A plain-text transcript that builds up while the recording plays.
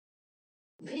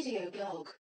Video blog.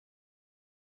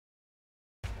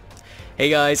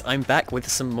 Hey guys, I'm back with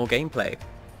some more gameplay.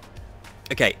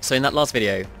 Okay, so in that last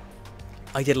video,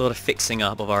 I did a lot of fixing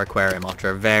up of our aquarium after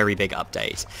a very big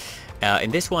update. In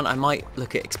this one, I might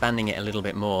look at expanding it a little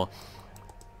bit more.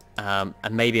 And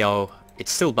maybe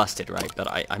it's still busted, right? But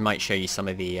I might show you some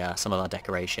of our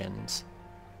decorations.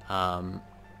 Oh,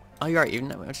 you're right.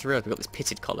 I just realized we've got this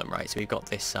pitted column, right? So we've got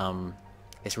this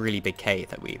this really big cave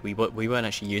that we weren't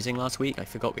actually using last week. I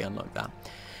forgot we unlocked that.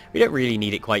 We don't really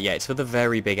need it quite yet. It's for the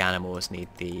very big animals need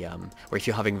the, or if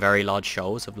you're having very large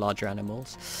shoals of larger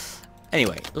animals.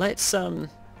 Anyway, let's, I don't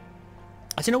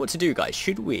know what to do, guys.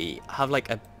 Should we have like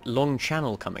a long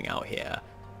channel coming out here?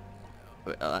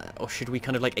 Or should we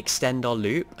kind of like extend our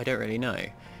loop? I don't really know.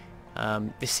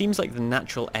 This seems like the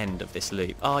natural end of this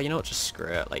loop. Oh, you know what? Just screw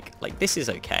it. Like this is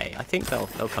okay. I think they'll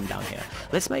come down here.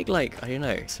 Let's make like, I don't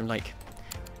know, some like,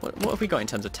 what have we got in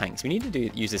terms of tanks? We need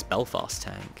to use this Belfast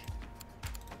tank.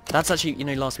 That's actually, you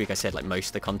know, last week I said like most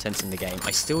of the content's in the game.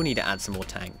 I still need to add some more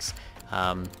tanks.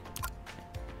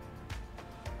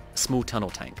 Small tunnel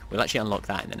tank. We'll actually unlock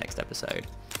that in the next episode.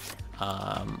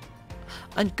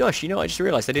 And gosh, you know, I just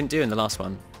realised I didn't do in the last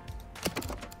one.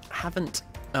 Haven't...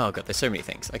 Oh god, there's so many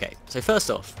things. Okay, so first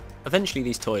off, eventually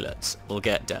these toilets will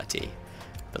get dirty.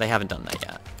 But they haven't done that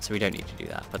yet, so we don't need to do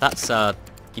that. But that's,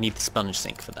 you need the sponge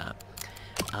sink for that.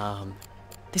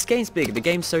 This game's big. The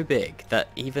game's so big that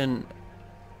even...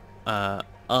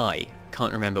 I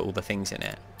can't remember all the things in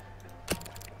it.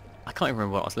 I can't even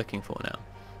remember what I was looking for now.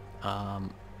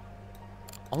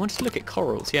 I wanted to look at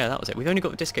corals. Yeah, that was it. We've only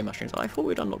got the disco mushrooms. I thought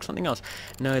we'd unlock something else.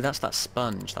 No, that's that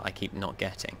sponge that I keep not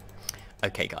getting.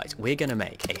 Okay, guys, we're going to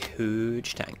make a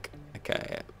huge tank.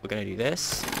 Okay, we're going to do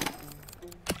this.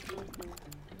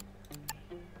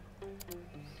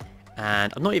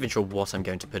 And I'm not even sure what I'm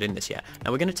going to put in this yet.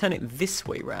 Now, we're going to turn it this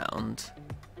way round.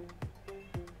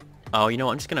 Oh, you know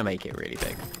what? I'm just going to make it really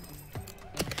big.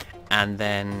 And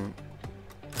then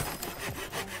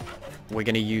we're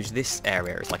going to use this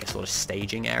area as like a sort of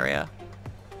staging area.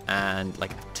 And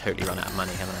like totally run out of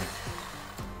money, haven't I?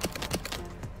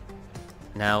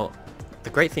 Now, the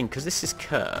great thing, because this is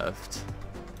curved,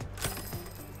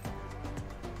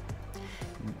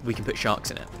 we can put sharks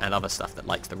in it and other stuff that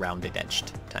likes the rounded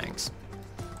edged tanks.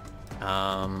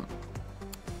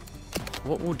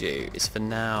 What we'll do is for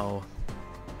now...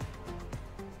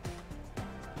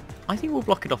 I think we'll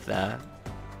block it off there.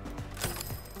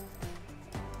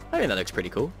 I think that looks pretty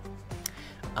cool.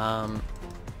 I'll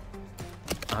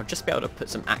just be able to put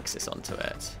some axis onto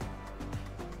it.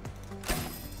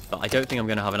 But I don't think I'm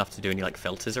going to have enough to do any like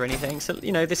filters or anything. So,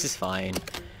 you know, this is fine.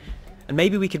 And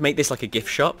maybe we could make this like a gift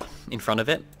shop in front of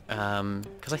it.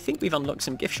 Because I think we've unlocked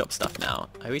some gift shop stuff now.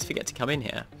 I always forget to come in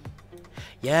here.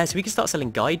 Yeah, so we can start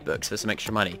selling guidebooks for some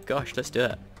extra money. Gosh, let's do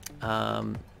it.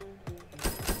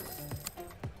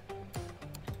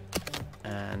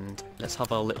 And let's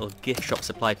have our little gift shop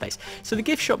supply place. So the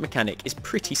gift shop mechanic is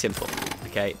pretty simple,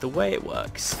 okay? The way it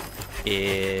works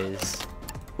is...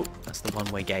 Oh, that's the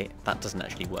one-way gate. That doesn't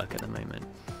actually work at the moment.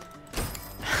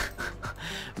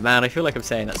 Man, I feel like I'm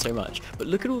saying that so much. But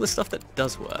look at all the stuff that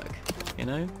does work, you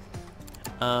know?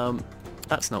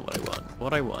 That's not what I want.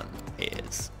 What I want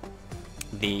is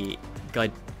the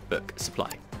guidebook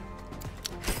supply.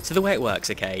 So the way it works,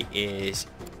 okay, is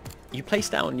you place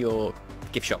down your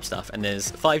gift shop stuff, and there's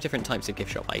 5 different types of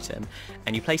gift shop item,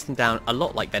 and you place them down a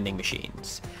lot like vending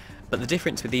machines. But the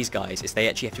difference with these guys is they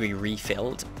actually have to be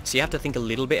refilled, so you have to think a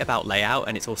little bit about layout,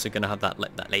 and it's also going to have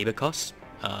that labor cost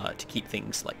to keep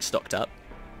things like stocked up.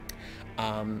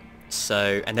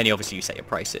 So, and then obviously you set your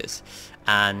prices,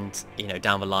 and you know,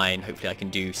 down the line hopefully I can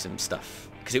do some stuff,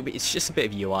 because it's just a bit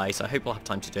of UI, so I hope I'll have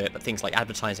time to do it. But things like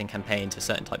advertising campaigns for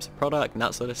certain types of product and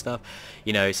that sort of stuff,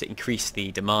 you know, so increase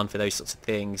the demand for those sorts of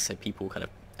things, so people kind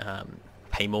of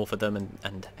pay more for them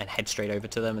and head straight over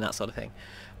to them and that sort of thing.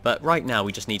 But right now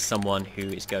we just need someone who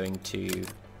is going to...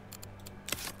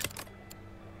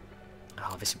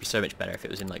 Oh, this would be so much better if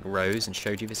it was in like rows and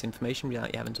showed you this information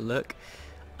without you having to look.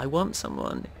 I want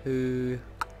someone who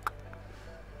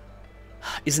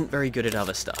isn't very good at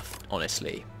other stuff,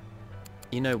 honestly.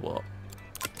 You know what?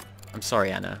 I'm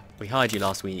sorry, Anna. We hired you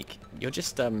last week. You're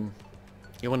just,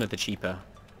 you're one of the cheaper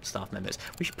staff members.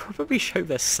 We should probably show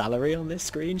their salary on this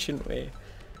screen, shouldn't we?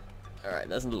 Alright,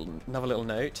 there's another little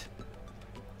note.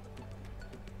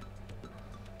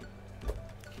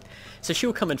 So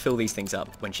she'll come and fill these things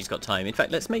up when she's got time. In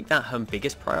fact, let's make that her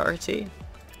biggest priority.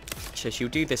 So she'll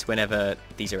do this whenever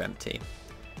these are empty.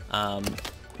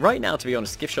 Right now, to be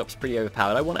honest, the gift shop's pretty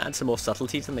overpowered. I want to add some more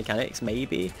subtlety to the mechanics,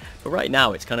 maybe. But right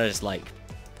now, it's kind of just like,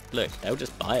 look, they'll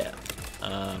just buy it.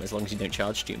 As long as you don't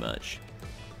charge too much.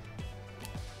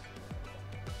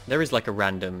 There is like a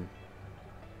random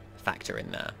factor in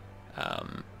there,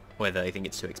 whether they think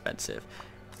it's too expensive.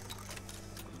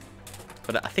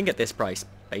 But I think at this price,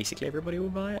 basically everybody will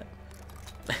buy it.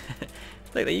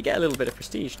 Look, you get a little bit of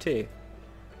prestige too.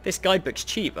 This guidebook's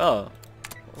cheap. Oh,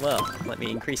 well, let me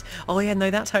increase. Oh yeah,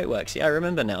 no, that's how it works. Yeah, I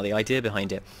remember now the idea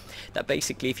behind it. That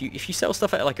basically, if you sell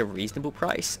stuff at like a reasonable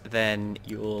price, then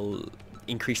you'll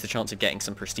increase the chance of getting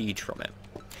some prestige from it.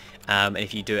 And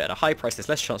if you do it at a high price, there's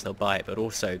less chance they'll buy it, but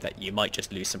also that you might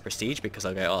just lose some prestige because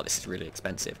they'll go, oh, this is really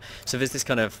expensive. So there's this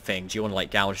kind of thing. Do you want to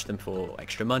like gouge them for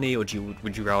extra money, or would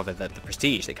you rather the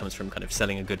prestige that comes from kind of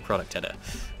selling a good product at a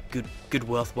good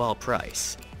worthwhile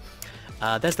price?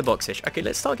 There's the boxfish. Okay,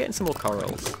 let's start getting some more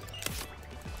corals.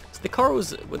 So the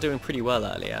corals were doing pretty well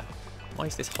earlier. Why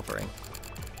is this hovering?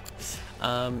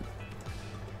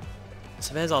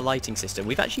 So there's our lighting system.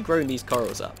 We've actually grown these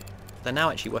corals up. They're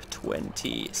now actually worth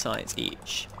 20 science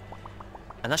each.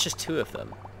 And that's just 2 of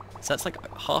them. So that's like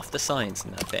half the science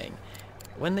in that thing.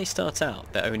 When they start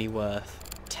out, they're only worth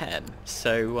 10.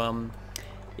 So,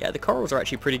 yeah, the corals are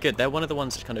actually pretty good. They're one of the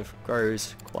ones that kind of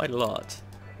grows quite a lot.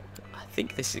 I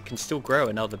think this can still grow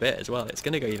another bit as well. It's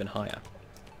going to go even higher.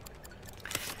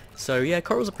 So, yeah,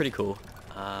 corals are pretty cool.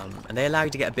 And they allow you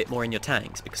to get a bit more in your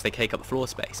tanks because they take up floor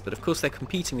space, but of course they're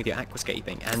competing with your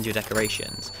aquascaping and your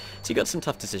decorations, so you've got some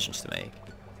tough decisions to make.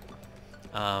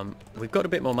 We've got a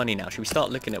bit more money now. Should we start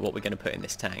looking at what we're going to put in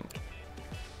this tank?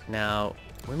 Now,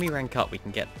 when we rank up, we can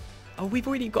get... Oh, we've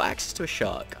already got access to a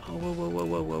shark. Oh, whoa, whoa, whoa,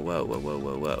 whoa, whoa, whoa, whoa, whoa,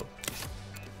 whoa, whoa.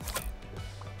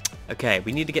 Okay,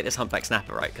 we need to get this humpback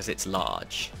snapper right because it's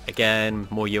large. Again,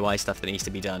 more UI stuff that needs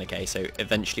to be done. Okay, so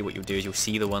eventually what you'll do is you'll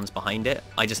see the ones behind it.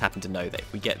 I just happen to know that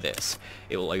if we get this,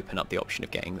 it will open up the option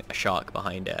of getting a shark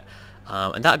behind it.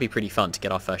 And that would be pretty fun to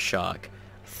get our first shark.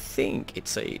 I think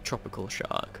it's a tropical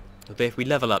shark. But if we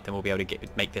level up, then we'll be able to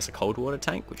make this a cold water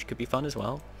tank, which could be fun as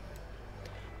well.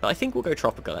 But I think we'll go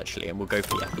tropical actually, and we'll go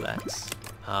for the epaulets.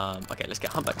 Okay, let's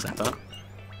get humpback snapper.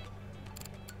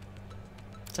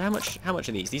 So how much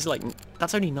are these? These are like,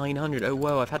 that's only 900. Oh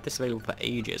whoa, I've had this available for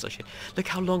ages. Look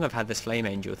how long I've had this flame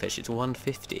angel fish. It's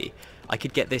 150. I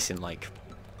could get this in like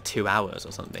 2 hours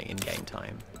or something in game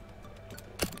time.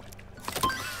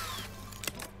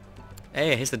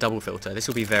 Hey, here's the double filter. This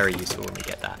will be very useful when we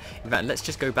get that. In fact, let's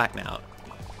just go back now.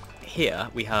 Here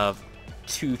we have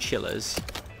 2 chillers,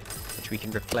 which we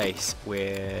can replace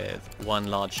with 1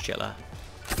 large chiller.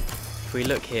 If we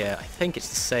look here, I think it's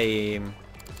the same.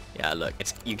 Yeah, look,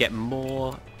 you get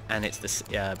more, and it's this.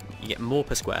 You get more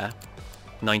per square,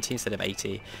 90 instead of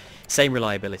 80. Same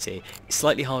reliability. It's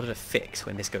slightly harder to fix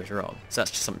when this goes wrong, so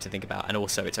that's just something to think about. And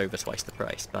also, it's over twice the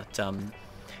price. But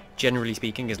generally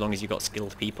speaking, as long as you've got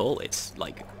skilled people, it's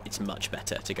much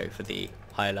better to go for the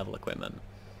higher level equipment.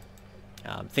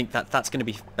 I think that's going to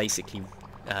be basically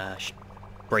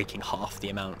breaking half the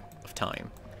amount of time,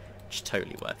 which is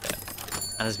totally worth it.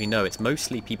 And as we know, it's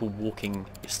mostly people walking,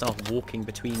 your staff walking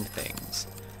between things.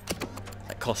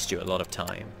 That costs you a lot of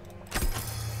time.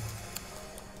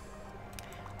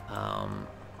 I'm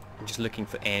just looking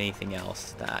for anything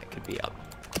else that could be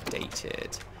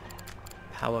updated.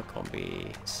 Power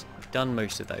combis. We've done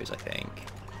most of those, I think.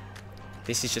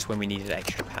 This is just when we needed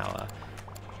extra power.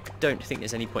 I don't think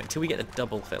there's any point, until we get the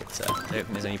double filter, I don't think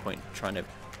there's any point trying to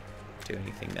do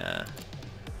anything there.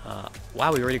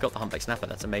 Wow, we already got the humpback snapper,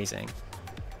 that's amazing.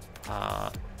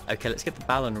 Okay, let's get the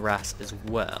Ballon Wrasse as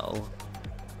well,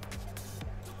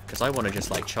 because I want to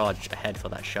just like charge ahead for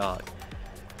that shark.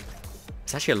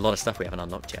 There's actually a lot of stuff we haven't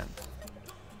unlocked yet.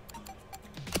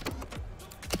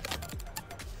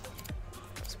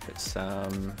 Let's put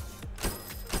some...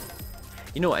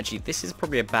 You know what, actually, this is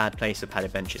probably a bad place for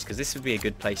padded benches, because this would be a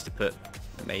good place to put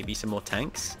maybe some more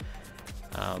tanks,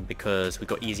 because we've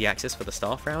got easy access for the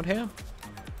staff around here.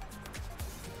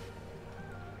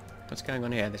 What's going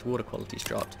on here? This water quality's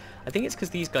dropped. I think it's because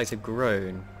these guys have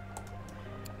grown.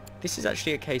 This is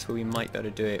actually a case where we might be able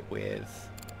to do it with...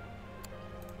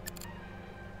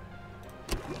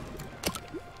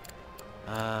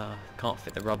 can't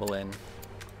fit the rubble in.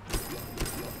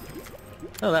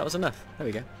 Oh, that was enough. There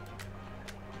we go.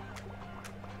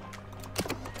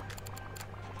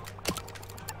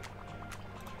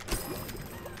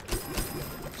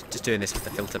 Just doing this with the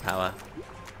filter power.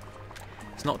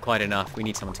 It's not quite enough. We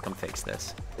need someone to come fix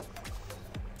this.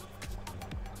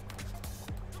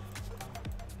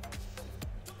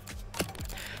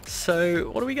 So,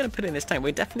 what are we going to put in this tank?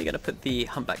 We're definitely going to put the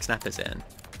humpback snappers in.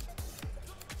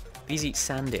 These eat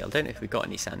sand eel. I don't know if we've got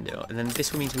any sand eel. And then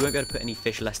this means we won't be able to put any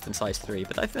fish less than size 3,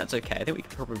 but I think that's okay. I think we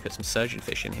could probably put some surgeon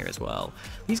fish in here as well.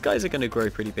 These guys are going to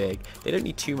grow pretty big. They don't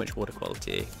need too much water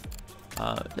quality.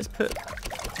 Let's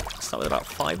start with about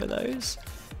 5 of those.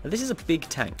 Now this is a big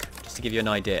tank, just to give you an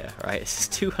idea, right? This is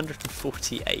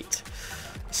 248.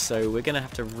 So we're going to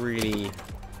have to really...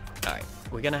 Alright,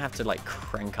 we're going to have to like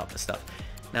crank up the stuff.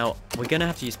 Now, we're going to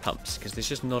have to use pumps, because there's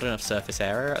just not enough surface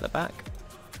area at the back.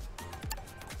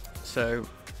 So,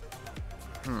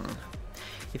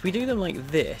 if we do them like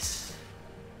this...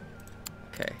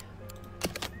 Okay.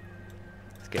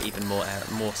 Let's get even more air,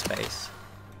 more space.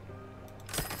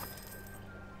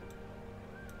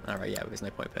 Alright, yeah, there's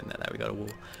no point putting that there, we got a wall.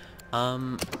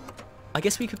 I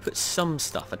guess we could put some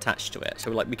stuff attached to it.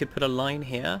 So like we could put a line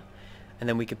here, and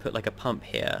then we could put like a pump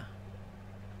here.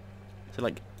 So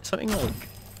like, something like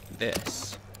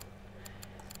this.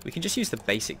 We can just use the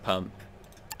basic pump,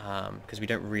 because we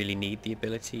don't really need the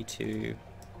ability to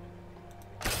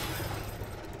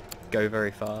go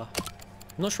very far.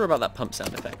 I'm not sure about that pump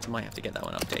sound effect, I might have to get that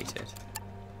one updated.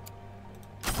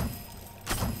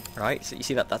 Right, so you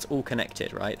see that that's all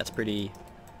connected, right? That's pretty...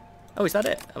 Oh, is that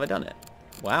it? Have I done it?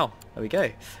 Wow, there we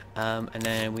go. And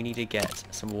then we need to get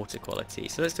some water quality.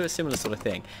 So let's do a similar sort of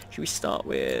thing. Should we start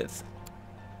with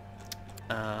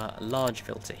a large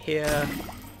filter here?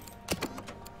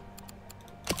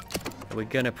 We're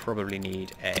going to probably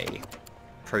need a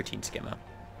protein skimmer.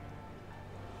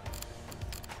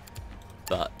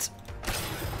 But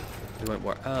we won't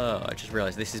worry. Oh, I just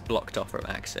realised this is blocked off from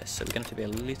access, so we're going to have to be a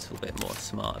little bit more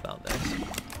smart about this.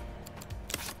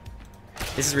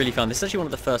 This is really fun. This is actually one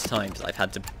of the first times I've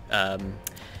had to...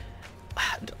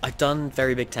 I've done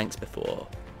very big tanks before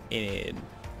in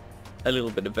a little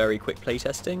bit of very quick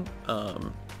playtesting,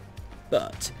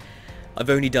 but I've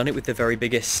only done it with the very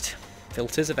biggest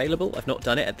filters available. I've not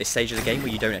done it at this stage of the game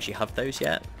where you don't actually have those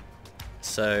yet.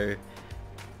 So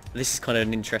this is kind of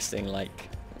an interesting like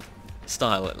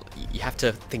style. You have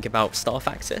to think about staff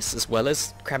access as well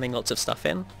as cramming lots of stuff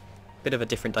in. Bit of a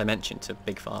different dimension to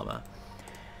Big Pharma,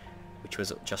 which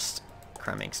was just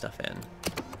cramming stuff in.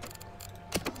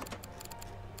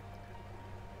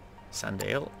 Sand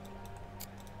eel.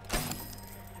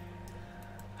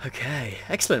 Okay,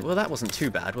 excellent. Well, that wasn't too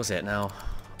bad, was it? Now,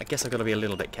 I guess I've got to be a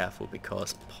little bit careful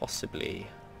because possibly...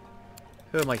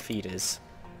 Who are my feeders?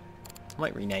 I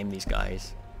might rename these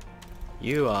guys.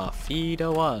 You are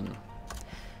Feeder 1.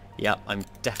 Yep, I'm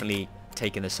definitely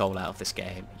taking the soul out of this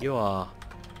game. You are...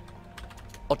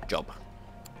 Odd Job.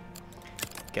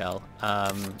 Girl.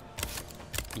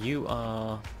 You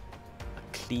are... a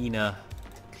cleaner...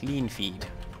 Clean feed.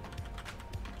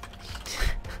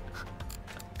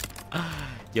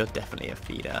 You're definitely a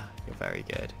feeder. You're very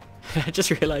good. I just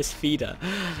realised feeder.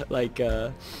 Like,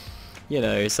 you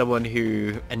know, someone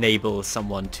who enables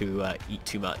someone to eat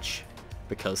too much.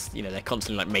 Because, you know, they're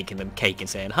constantly like making them cake and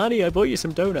saying, honey, I bought you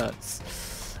some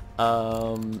donuts.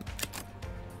 I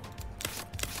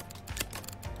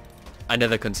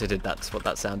never considered that's what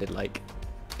that sounded like.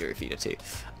 You're a feeder too.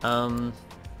 I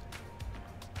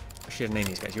should have named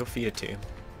these guys. You're feeder 2.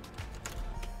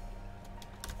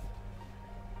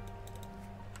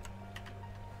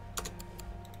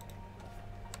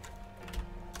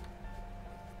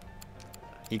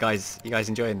 You guys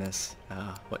enjoying this?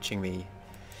 Watching me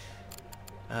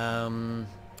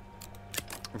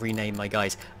rename my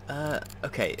guys.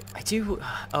 Okay, I do...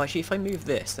 Oh, actually, if I move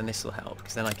this, then this will help,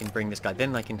 because then I can bring this guy.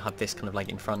 Then I can have this kind of like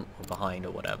in front or behind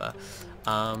or whatever.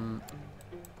 Oh,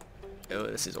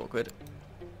 this is awkward.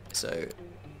 So,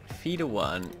 feeder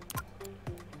 1.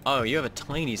 Oh, you have a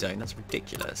tiny zone. That's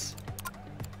ridiculous.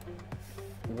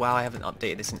 Wow, I haven't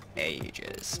updated this in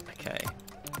ages. Okay.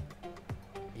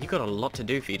 You got a lot to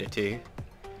do, feeder 2.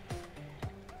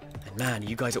 And man,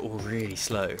 you guys are all really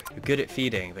slow. You're good at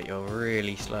feeding, but you're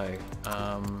really slow.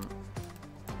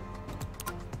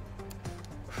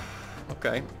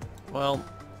 Okay. Well,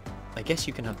 I guess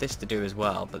you can have this to do as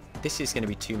well, but this is going to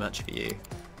be too much for you.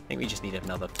 I think we just need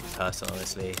another person,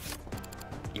 honestly.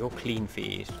 You're clean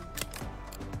feed.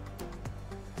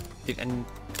 Dude, and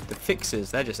the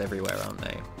fixers, they're just everywhere, aren't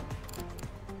they?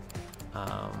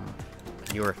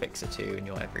 You're a fixer too, and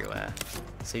you're everywhere.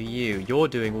 So you're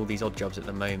doing all these odd jobs at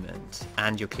the moment,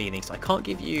 and you're cleaning, so I can't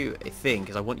give you a thing,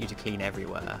 because I want you to clean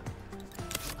everywhere.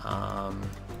 I'm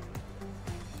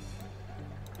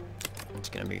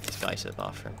just going to move this guy to the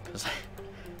bathroom, because I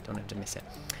don't have to miss it.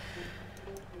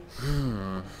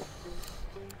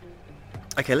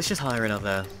 Okay, let's just hire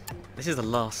another... This is the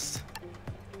last...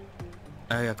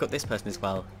 Oh, I've got this person as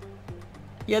well.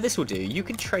 Yeah, this will do. You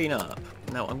can train up.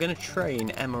 Now, I'm going to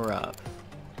train Emma up.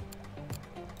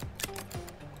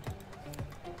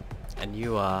 And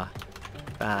you are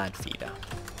bad feeder.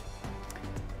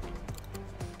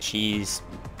 She's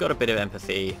got a bit of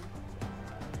empathy.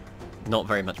 Not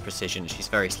very much precision. She's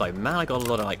very slow. Man, I got a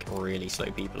lot of like really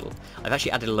slow people. I've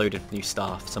actually added a load of new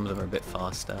staff. Some of them are a bit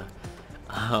faster.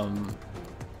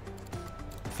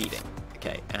 Feeding.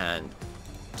 Okay, and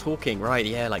talking, right,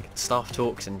 yeah, like staff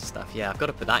talks and stuff. Yeah, I've got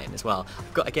to put that in as well.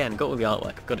 I've got, again, got all the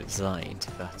artwork, I've got it designed,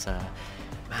 but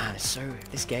man,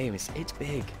 this game it's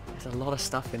big. There's a lot of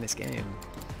stuff in this game.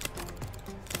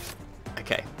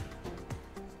 Okay.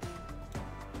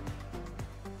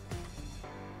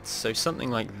 So something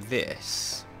like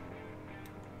this.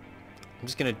 I'm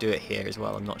just going to do it here as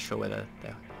well. I'm not sure whether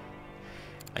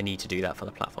I need to do that for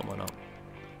the platform or not.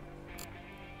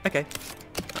 Okay,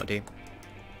 that'll do.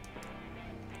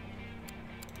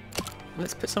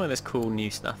 Let's put some of this cool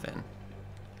new stuff in.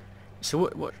 So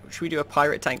what should we do, a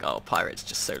pirate tank? Oh, pirate's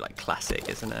just so like classic,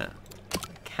 isn't it? I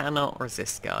cannot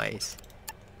resist, guys.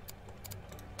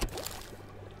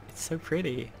 It's so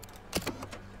pretty.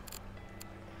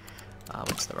 Ah,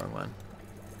 what's the wrong one?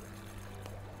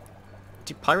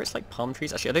 Do pirates like palm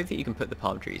trees? Actually, I don't think you can put the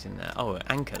palm trees in there. Oh,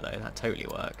 anchor though, that totally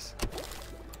works.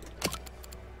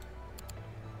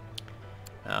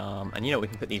 And you know, we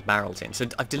can put these barrels in. So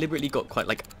I've deliberately got quite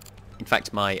like, in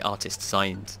fact my artist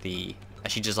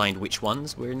actually designed which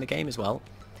ones were in the game as well.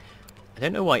 I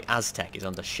don't know why Aztec is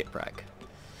under shipwreck.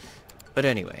 But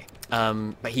anyway,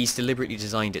 but he's deliberately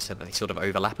designed it so that they sort of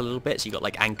overlap a little bit. So you've got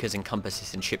like anchors and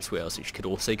compasses and ship's wheels, which could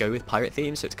also go with pirate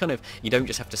themes. So it's kind of, you don't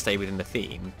just have to stay within the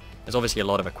theme. There's obviously a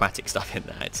lot of aquatic stuff in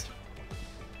there. It's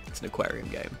an aquarium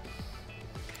game.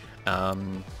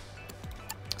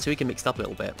 So we can mix it up a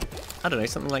little bit. I don't know,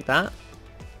 something like that.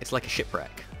 It's like a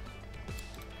shipwreck.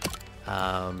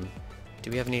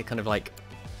 Do we have any kind of like,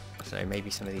 I don't know,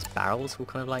 maybe some of these barrels will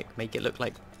kind of like make it look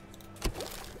like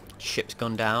ship's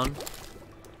gone down.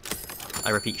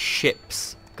 I repeat,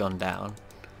 ship's gone down.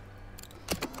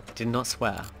 Did not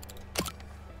swear. I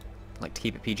like to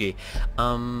keep it PG.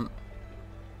 And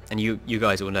you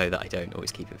guys will know that I don't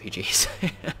always keep it PG, so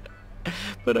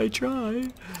but I try.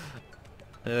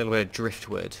 A little bit of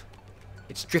driftwood.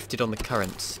 It's drifted on the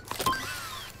currents.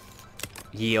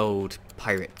 Ye old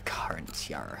pirate currents,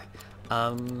 yar.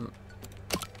 I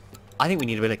think we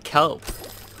need a bit of kelp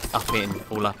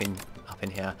all up in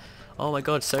here. Oh my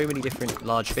god, so many different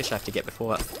large fish I have to get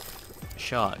before that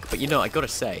shark. But you know, I gotta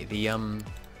say,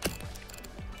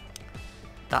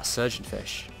 that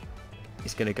surgeonfish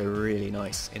is gonna go really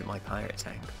nice in my pirate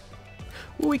tank.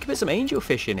 Ooh, we can put some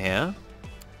angelfish in here.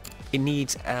 It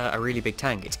needs a really big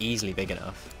tank. It's easily big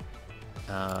enough.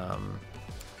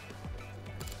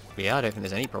 Yeah, I don't think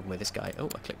there's any problem with this guy. Oh,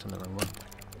 I clicked on the wrong one.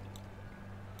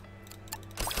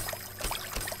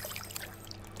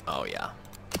 Oh yeah,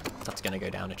 that's gonna go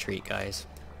down a treat, guys.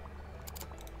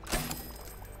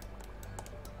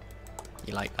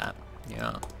 You like that?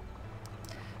 Yeah.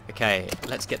 Okay,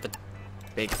 let's get the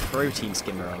big protein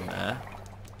skimmer on there.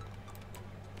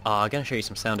 I'm going to show you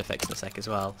some sound effects in a sec as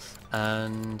well.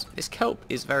 And this kelp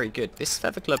is very good. This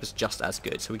feather club is just as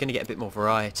good, so we're going to get a bit more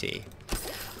variety.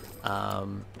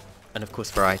 And of course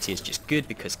variety is just good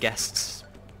because guests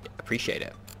appreciate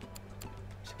it.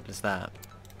 Simple as that.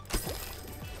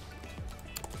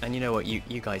 And you know what, you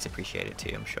guys appreciate it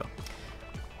too, I'm sure.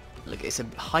 Look, it's a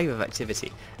hive of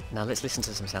activity. Now let's listen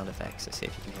to some sound effects. Let's see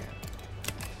if you can hear it.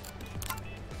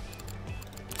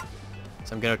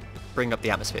 So I'm going to bring up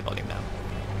the atmosphere volume now.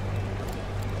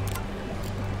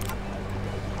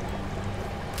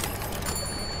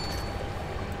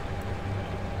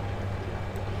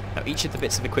 Now each of the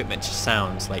bits of equipment just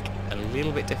sounds like a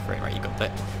little bit different, right? You've got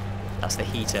that's the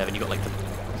heater, and you've got like the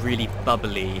really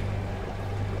bubbly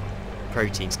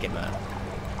protein skimmer.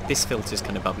 This filter's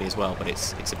kind of bubbly as well, but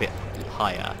it's a bit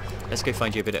higher. Let's go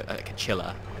find you a bit of like a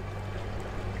chiller.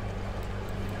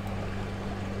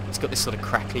 It's got this sort of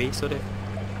crackly sort of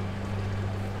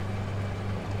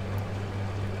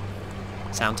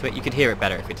sound to it. You could hear it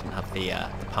better if it didn't have the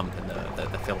pump and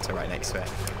the filter right next to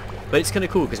it. But it's kind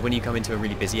of cool because when you come into a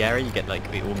really busy area, you get like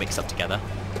it all mixed up together.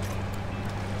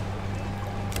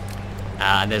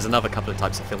 And there's another couple of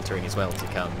types of filtering as well to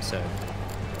come, so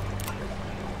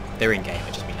they're in game.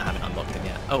 I just mean I haven't unlocked them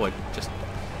yet. Oh, I just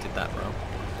did that wrong.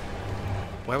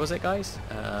 Where was it, guys?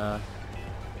 The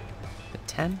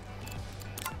 10.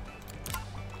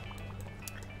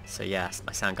 So yes,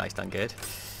 my sound guy's done good.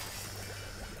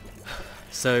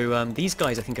 So these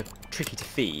guys I think are tricky to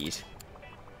feed.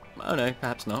 Oh no,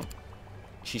 perhaps not.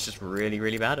 She's just really,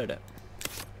 really bad at it.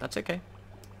 That's okay.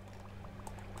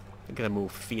 Look at them all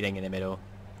feeding in the middle,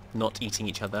 not eating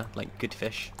each other like good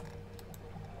fish.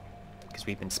 Because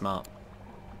we've been smart.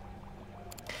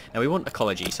 Now we want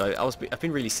ecology, so I've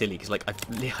been really silly because like I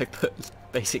put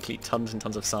basically tons and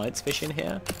tons of science fish in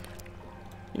here.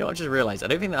 You know what I just realised? I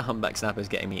don't think that humpback snapper is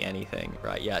getting me anything.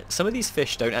 Right, yeah. Some of these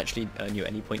fish don't actually earn you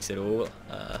any points at all.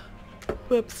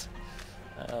 Whoops.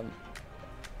 I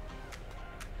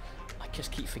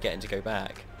just keep forgetting to go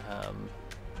back.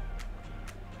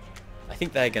 I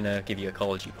think they're going to give you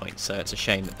ecology points, so it's a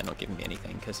shame that they're not giving me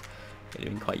anything, because they've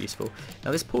been quite useful.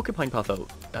 Now this porcupine puffer,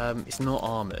 it's not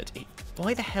armoured.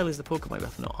 Why the hell is the porcupine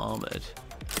puffer not armoured?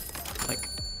 Like,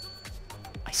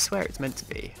 I swear it's meant to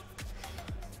be.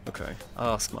 Okay,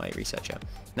 I'll ask my researcher.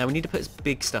 Now we need to put this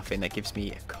big stuff in that gives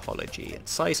me ecology. At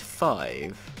size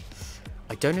 5,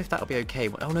 I don't know if that'll be okay.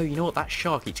 Oh no, you know what? That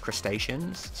shark eats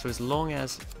crustaceans. So as long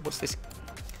as... What's this?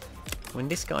 When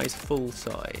this guy's full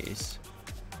size...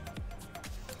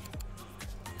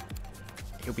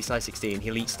 He'll be size 16.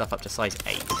 He'll eat stuff up to size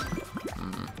 8.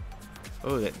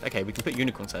 Oh, okay, we can put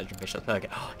unicorn surgeon fish. That's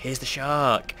perfect. Oh, here's the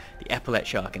shark! The epaulet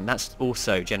shark, and that's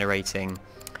also generating...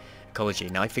 ecology.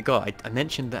 Now I forgot, I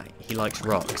mentioned that he likes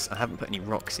rocks. I haven't put any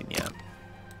rocks in yet,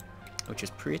 which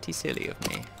is pretty silly of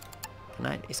me. Can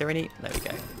I? Is there any? There we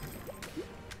go.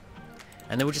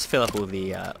 And then we'll just fill up all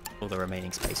the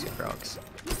remaining space with rocks.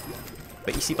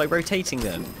 But you see, by rotating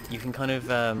them, you can kind of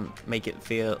make it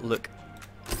look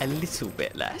a little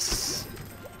bit less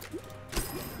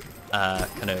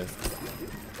kind of.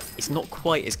 It's not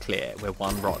quite as clear where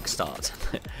one rock starts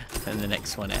and the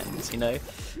next one ends, you know?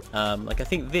 Like, I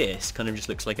think this kind of just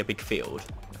looks like a big field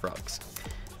of rocks,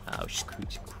 which is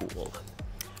pretty cool.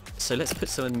 So let's put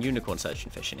some unicorn surgeon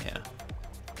fish in here.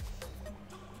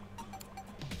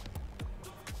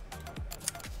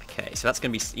 Okay, so that's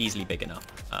going to be easily big enough.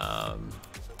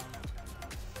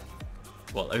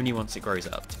 Well, only once it grows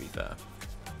up, to be fair.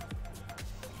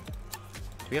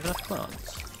 Do we have enough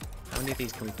plants? How many of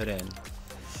these can we put in?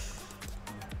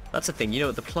 That's the thing, you know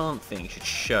what, the plant thing should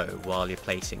show while you're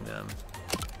placing them.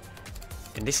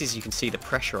 And this is, you can see the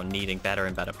pressure on needing better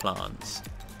and better plants.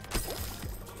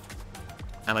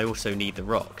 And I also need the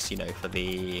rocks, you know, for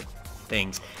the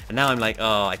things. And now I'm like,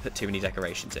 oh, I put too many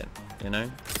decorations in, you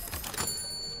know?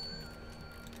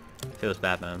 Feels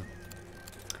bad, man.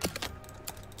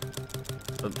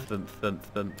 Bump, bump,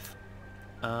 bump, bump.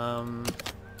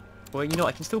 Well, you know,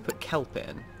 I can still put kelp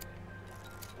in.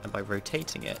 And by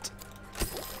rotating it,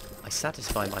 I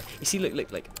satisfy my... You see, look,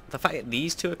 the fact that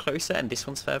these two are closer and this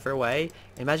one's further away,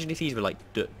 imagine if these were like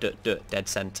dead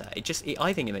center.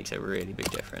 I think it makes a really big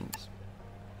difference.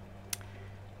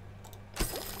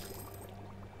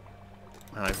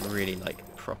 And I've really,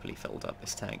 like, properly filled up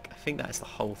this tank. I think that is the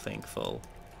whole thing full.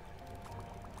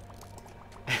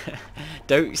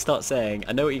 Don't start saying,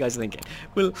 I know what you guys are thinking.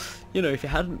 Well, you know, if it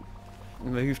hadn't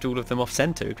moved all of them off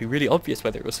center, it would be really obvious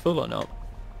whether it was full or not.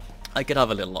 I could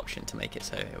have a little option to make it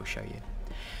so it will show you.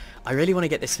 I really want to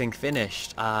get this thing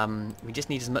finished. We just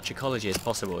need as much ecology as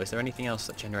possible. Is there anything else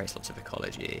that generates lots of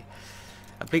ecology?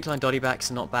 Bleak line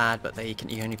doddybacks are not bad, but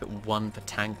you only put one per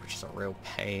tank, which is a real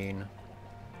pain.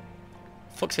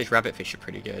 Foxfish rabbitfish are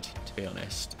pretty good, to be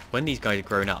honest. When these guys are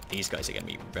grown up, these guys are going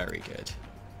to be very good.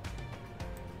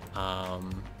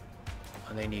 And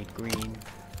they need green.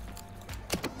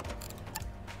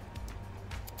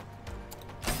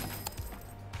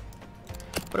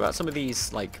 What about some of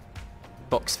these, like,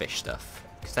 boxfish stuff?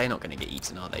 Because they're not going to get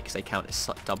eaten, are they? Because they count as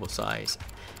double size.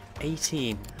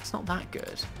 18. That's not that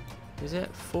good. Is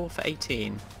it? 4 for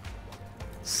 18.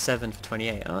 7 for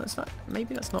 28. Oh, that's not...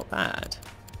 Maybe that's not bad.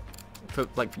 For,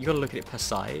 like, you got to look at it per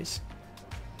size.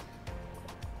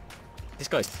 This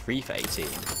guy's 3 for 18.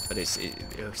 But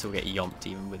it'll still get yomped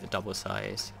even with a double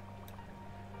size.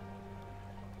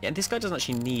 Yeah, and this guy doesn't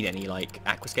actually need any, like,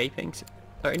 aquascaping.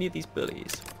 Are any of these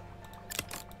bullies?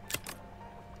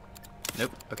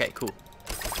 Nope. Okay, cool.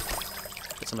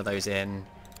 Put some of those in,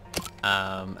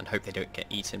 and hope they don't get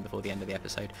eaten before the end of the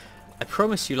episode. I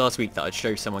promised you last week that I'd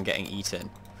show someone getting eaten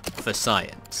for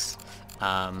science,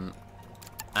 and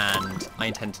I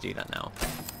intend to do that now.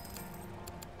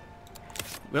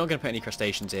 We're not going to put any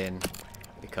crustaceans in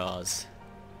because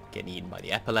getting eaten by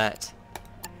the epaulet.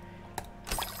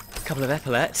 A couple of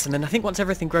epaulets, and then I think once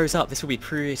everything grows up, this will be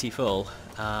pretty full.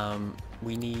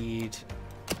 We need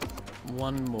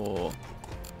one more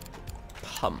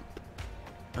pump.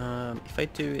 If I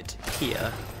do it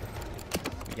here,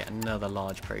 we get another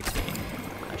large protein.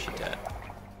 I should do it.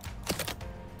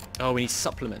 Oh, we need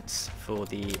supplements for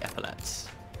the epaulets.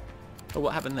 Oh,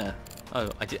 what happened there? Oh,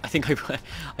 I think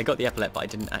I got the epaulet, but I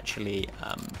didn't actually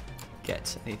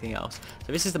get anything else.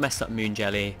 So this is the messed up moon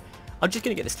jelly. I'm just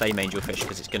gonna get this flame angel fish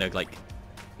because it's gonna, like,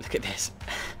 look at this.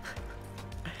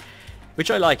 Which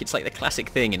I like. It's like the classic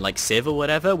thing in, like, Civ or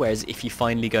whatever, whereas if you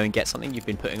finally go and get something you've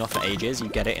been putting off for ages, you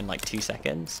get it in like 2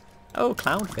 seconds. Oh,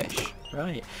 clownfish.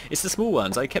 Right. It's the small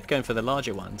ones. I kept going for the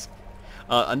larger ones.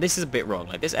 And this is a bit wrong.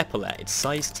 Like this epaulet, it's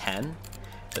size 10,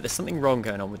 but there's something wrong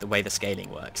going on with the way the scaling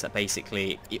works. That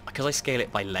basically, because I scale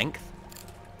it by length,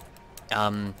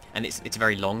 and it's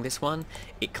very long, this one,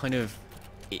 it kind of,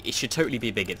 it should totally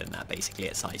be bigger than that, basically,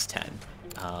 at size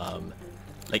 10.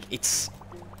 Like,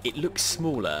 it looks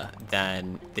smaller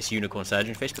than this unicorn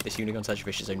surgeonfish, but this unicorn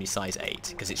surgeonfish is only size 8,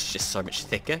 because it's just so much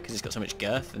thicker, because it's got so much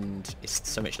girth, and it's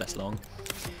so much less long.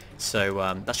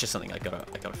 So, that's just something I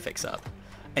gotta fix up.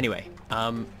 Anyway,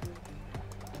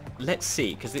 let's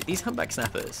see, because these humpback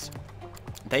snappers,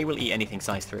 they will eat anything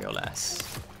size 3 or less.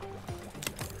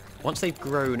 Once they've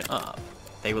grown up,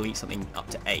 they will eat something up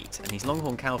to 8, and these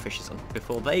longhorn cowfishes,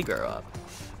 before they grow up,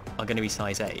 are going to be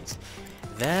size 8.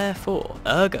 Therefore,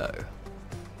 ergo,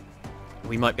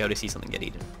 we might be able to see something get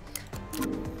eaten.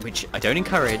 Which I don't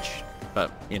encourage,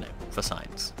 but, you know, for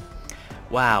science.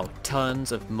 Wow,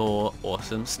 tons of more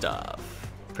awesome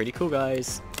stuff. Pretty cool,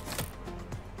 guys.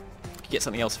 Could get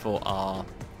something else for our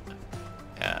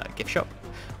gift shop.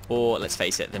 Or, let's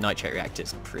face it, the nitrate reactor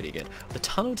is pretty good. The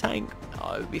tunnel tank,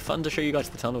 oh, it would be fun to show you guys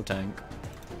the tunnel tank.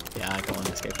 Yeah, go on,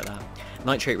 let's go for that.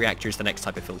 Nitrate reactor is the next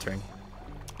type of filtering.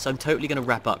 So I'm totally going to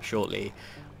wrap up shortly,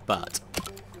 but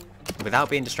without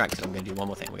being distracted, I'm going to do one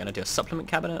more thing. We're going to do a supplement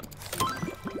cabinet.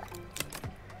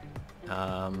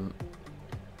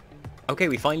 Okay,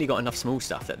 we finally got enough small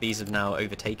stuff that these have now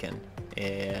overtaken.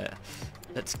 Yeah,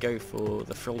 let's go for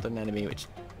the frilled anemone, which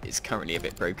is currently a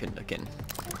bit broken looking.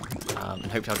 And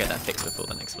hopefully I'll get that fixed before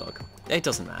the next vlog. It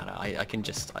doesn't matter, I can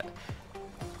just...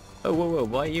 Oh, whoa, whoa,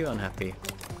 why are you unhappy?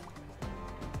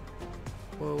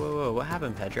 Whoa, whoa, whoa, what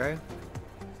happened, Pedro?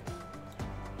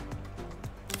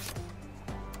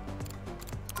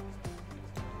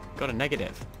 Got a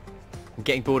negative. I'm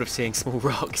getting bored of seeing small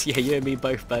rocks. Yeah, you and me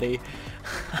both, buddy.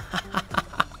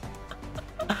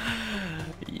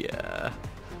 Yeah.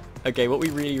 Okay, what we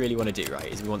really, really want to do, right,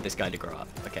 is we want this guy to grow up.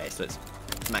 Okay, so let's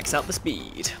max out the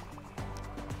speed.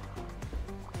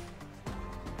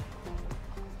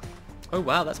 Oh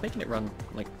wow, that's making it run,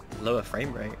 like, lower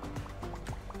frame rate. What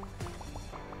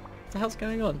the hell's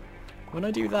going on? When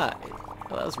I do that,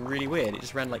 oh, that was really weird. It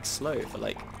just ran, like, slow for,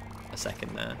 like, a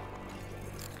second there.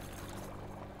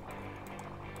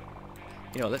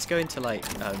 You know, let's go into, like,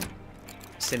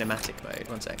 cinematic mode.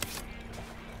 One sec.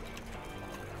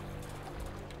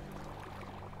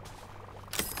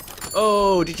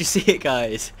 Oh, did you see it,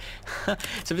 guys?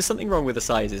 So there's something wrong with the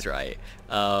sizes, right?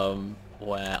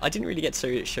 Where I didn't really get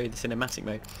to show the cinematic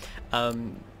mode.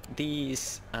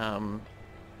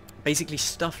 Basically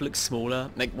stuff looks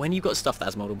smaller. Like when you've got stuff that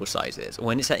has multiple sizes,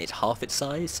 when it's at half its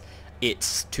size,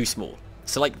 it's too small.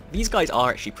 So like these guys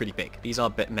are actually pretty big. These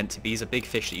are these are big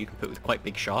fish that you can put with quite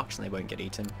big sharks and they won't get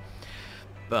eaten.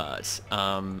 But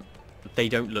they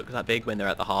don't look that big when they're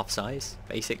at the half size,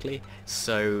 basically.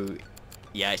 So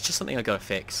yeah, it's just something I gotta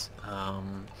fix.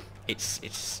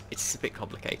 It's a bit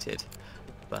complicated.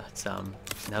 But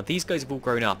now these guys have all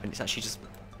grown up and it's actually just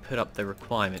put up the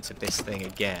requirements of this thing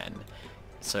again.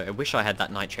 So I wish I had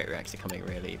that nitrate reactor coming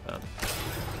really, but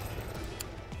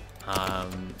so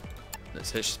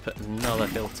let's just put another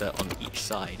filter on each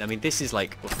side. I mean, this is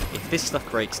like, if this stuff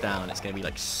breaks down, it's going to be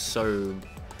like so,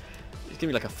 it's going to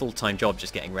be like a full-time job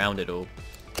just getting around it all.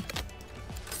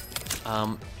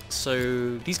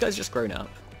 So these guys are just grown up.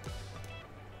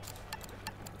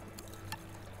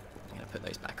 I'm going to put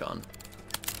those back on.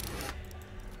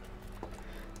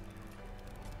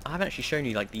 I haven't actually shown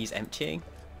you like these emptying.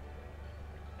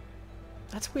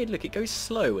 That's weird, look, it goes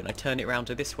slow when I turn it around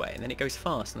to this way, and then it goes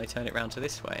fast and I turn it around to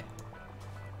this way.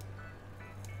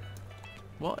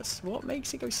 What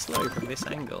makes it go slow from this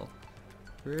angle?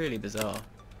 Really bizarre.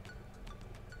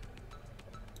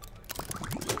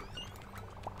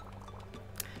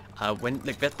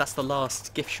 Look, that's the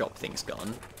last gift shop thing's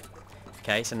gone.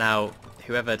 Okay, so now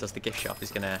whoever does the gift shop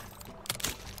is gonna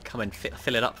come and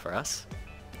fill it up for us.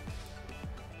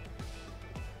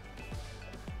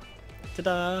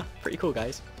 Ta-da! Pretty cool,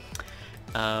 guys.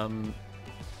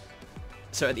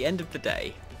 So at the end of the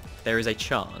day, there is a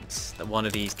chance that one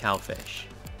of these cowfish...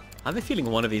 I have a feeling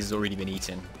one of these has already been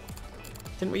eaten.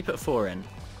 Didn't we put 4 in?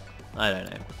 I don't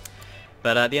know.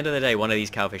 But at the end of the day, one of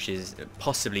these cowfish is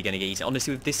possibly going to get eaten.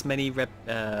 Honestly, with this many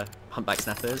humpback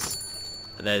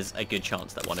snappers, there's a good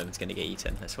chance that one of them's going to get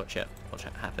eaten. Let's watch it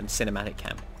happen. Cinematic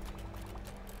cam.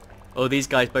 Oh, these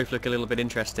guys both look a little bit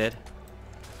interested.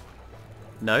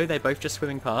 No, they're both just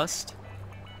swimming past.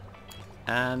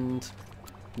 And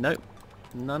nope,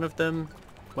 none of them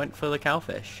went for the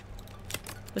cowfish.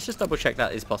 Let's just double check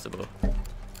that is possible.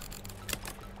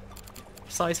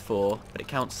 Size 4, but it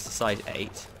counts as size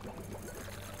 8.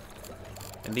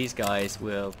 And these guys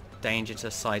will danger to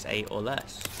size 8 or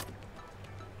less.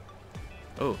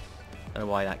 Oh, I don't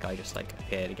know why that guy just like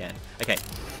appeared again. Okay,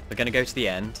 we're gonna go to the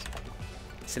end.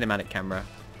 Cinematic camera.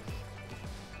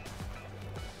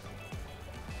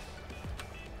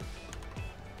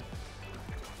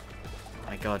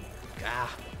 My god.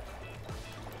 Ah.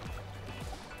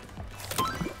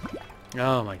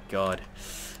 Oh my god.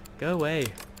 Go away.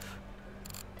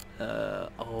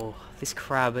 Oh, this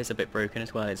crab is a bit broken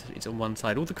as well. It's on one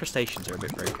side. All the crustaceans are a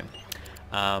bit broken.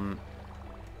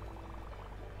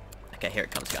 Okay, here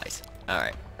it comes, guys.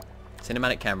 Alright.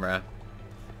 Cinematic camera.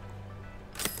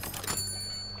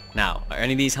 Now, are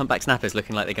any of these humpback snappers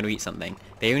looking like they're going to eat something?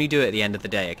 They only do it at the end of the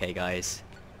day, okay, guys?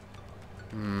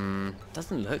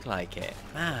 Doesn't look like it.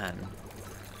 Man.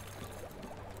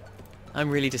 I'm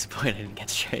really disappointed I didn't get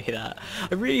to show you that.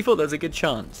 I really thought there was a good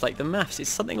chance. Like, the maths is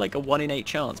something like a 1 in 8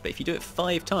 chance, but if you do it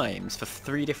 5 times for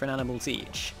 3 different animals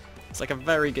each, it's like a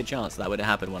very good chance that would have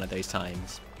happened one of those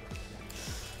times.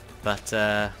 But,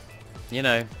 you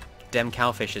know, dem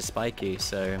cowfish spike you,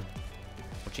 so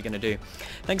what you gonna do?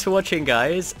 Thanks for watching,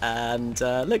 guys, and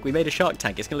look, we made a shark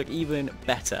tank. It's gonna look even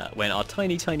better when our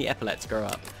tiny epaulets grow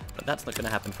up, but that's not gonna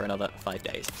happen for another 5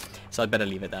 days, so I'd better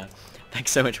leave it there.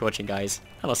 Thanks so much for watching, guys,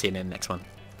 and I'll see you in the next one.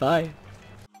 Bye!